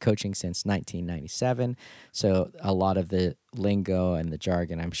 She's been coaching since 1997, so a lot of the lingo and the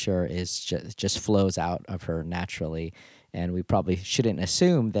jargon, I'm sure, is just flows out of her naturally, and we probably shouldn't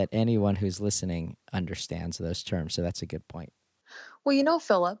assume that anyone who's listening understands those terms, so that's a good point. Well,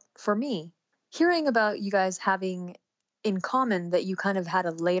 Philip, for me, hearing about you guys having in common that you kind of had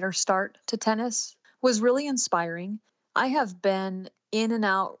a later start to tennis was really inspiring. I have been in and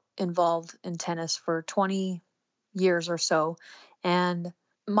out involved in tennis for 20 years or so, and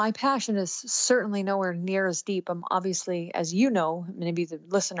my passion is certainly nowhere near as deep. I'm obviously, as you know, maybe the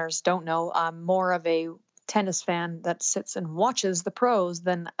listeners don't know, I'm more of a tennis fan that sits and watches the pros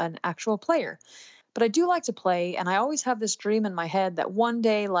than an actual player. But I do like to play, and I always have this dream in my head that one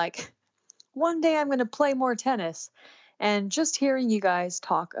day I'm going to play more tennis. And just hearing you guys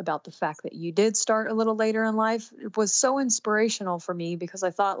talk about the fact that you did start a little later in life, it was so inspirational for me, because I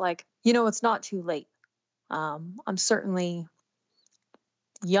thought, it's not too late. I'm certainly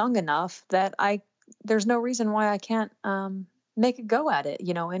young enough that there's no reason why I can't make a go at it,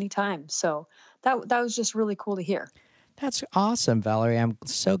 anytime. So that was just really cool to hear. That's awesome, Valerie. I'm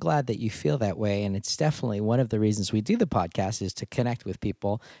so glad that you feel that way. And it's definitely one of the reasons we do the podcast is to connect with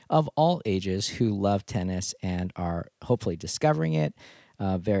people of all ages who love tennis and are hopefully discovering it,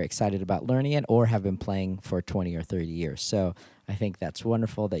 very excited about learning it, or have been playing for 20 or 30 years. So I think that's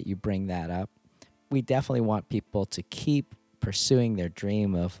wonderful that you bring that up. We definitely want people to keep pursuing their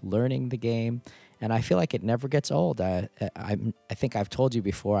dream of learning the game. And I feel like it never gets old. I think I've told you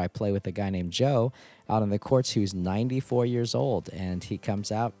before, I play with a guy named Joe out on the courts who's 94 years old, and he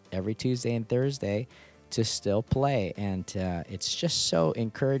comes out every Tuesday and Thursday to still play. And it's just so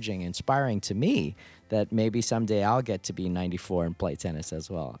encouraging, inspiring to me that maybe someday I'll get to be 94 and play tennis as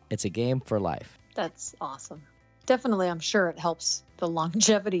well. It's a game for life. That's awesome. Definitely, I'm sure it helps the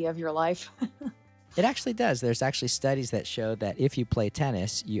longevity of your life. It actually does. There's actually studies that show that if you play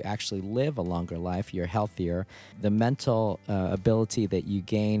tennis, you actually live a longer life, you're healthier. The mental ability that you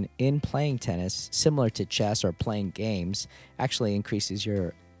gain in playing tennis, similar to chess or playing games, actually increases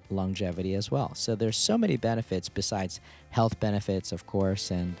your longevity as well. So there's so many benefits besides health benefits, of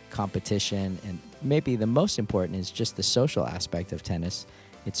course, and competition. And maybe the most important is just the social aspect of tennis.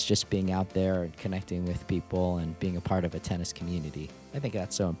 It's just being out there and connecting with people and being a part of a tennis community. I think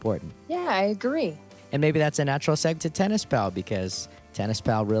that's so important. Yeah, I agree. And maybe that's a natural segue to Tennis Pal, because Tennis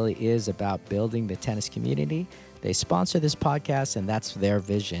Pal really is about building the tennis community. They sponsor this podcast, and that's their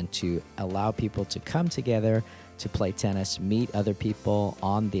vision, to allow people to come together to play tennis, meet other people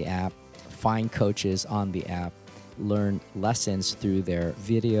on the app, find coaches on the app. learn lessons through their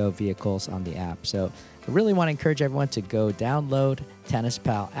video vehicles on the app. So I really want to encourage everyone to go download Tennis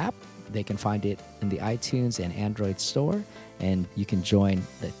Pal app. They can find it in the iTunes and Android store, and you can join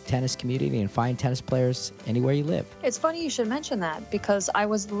the tennis community and find tennis players anywhere you live. It's funny you should mention that, because I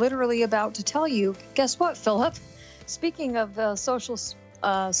was literally about to tell you, guess what, Philip? Speaking of social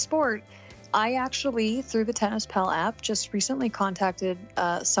sport, I actually, through the Tennis Pal app, just recently contacted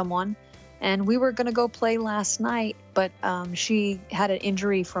someone, and we were going to go play last night, but she had an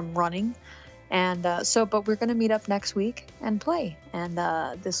injury from running. And but we're going to meet up next week and play. And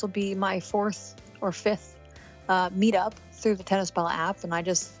this will be my 4th or 5th meetup through the Tennis Pal app. And I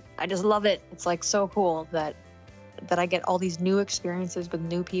just love it. It's like so cool that I get all these new experiences with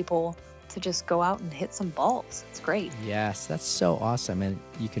new people to just go out and hit some balls. It's great. Yes, that's so awesome. And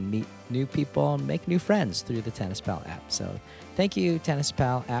you can meet new people and make new friends through the Tennis Pal app. So thank you, Tennis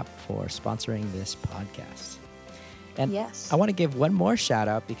Pal app, for sponsoring this podcast. And yes, I want to give one more shout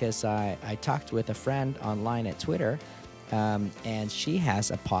out, because I talked with a friend online at Twitter, and she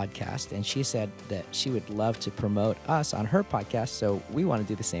has a podcast, and she said that she would love to promote us on her podcast. So we want to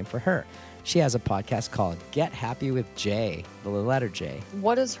do the same for her. She has a podcast called Get Happy with Jay, the letter J.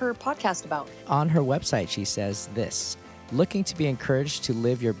 What is her podcast about? On her website, she says this: looking to be encouraged to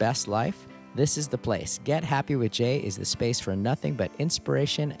live your best life? This is the place. Get Happy with Jay is the space for nothing but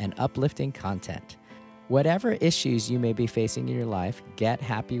inspiration and uplifting content. Whatever issues you may be facing in your life, Get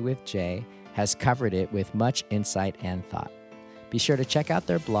Happy with Jay has covered it with much insight and thought. Be sure to check out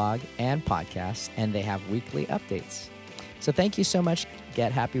their blog and podcast, and they have weekly updates. So thank you so much,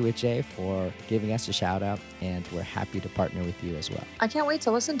 Get Happy with Jay, for giving us a shout out, and we're happy to partner with you as well. I can't wait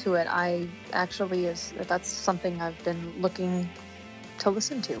to listen to it. That's something I've been looking to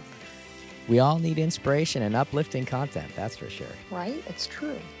listen to. We all need inspiration and uplifting content, that's for sure. Right? It's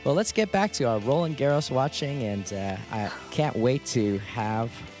true. Well, let's get back to our Roland Garros watching, and I can't wait to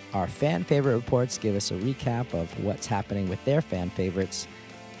have our fan favorite reports give us a recap of what's happening with their fan favorites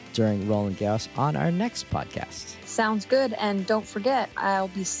during Roland Garros on our next podcast. Sounds good. And don't forget, I'll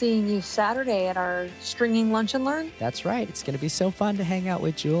be seeing you Saturday at our Stringing Lunch and Learn. That's right. It's going to be so fun to hang out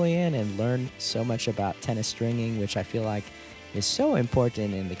with Julian and learn so much about tennis stringing, which I feel like is so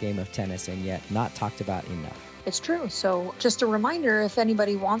important in the game of tennis and yet not talked about enough. It's true. So just a reminder, if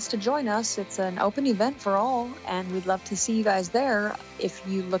anybody wants to join us, it's an open event for all, and we'd love to see you guys there. If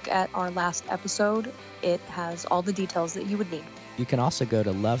you look at our last episode, it has all the details that you would need. You can also go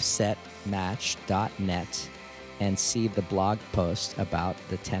to lovesetmatch.net and see the blog post about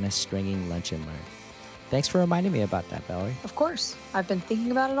the tennis stringing lunch and learn. Thanks for reminding me about that, Valerie. Of course. I've been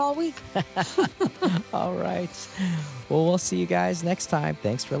thinking about it all week. All right. Well, we'll see you guys next time.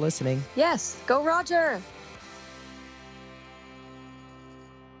 Thanks for listening. Yes. Go Roger.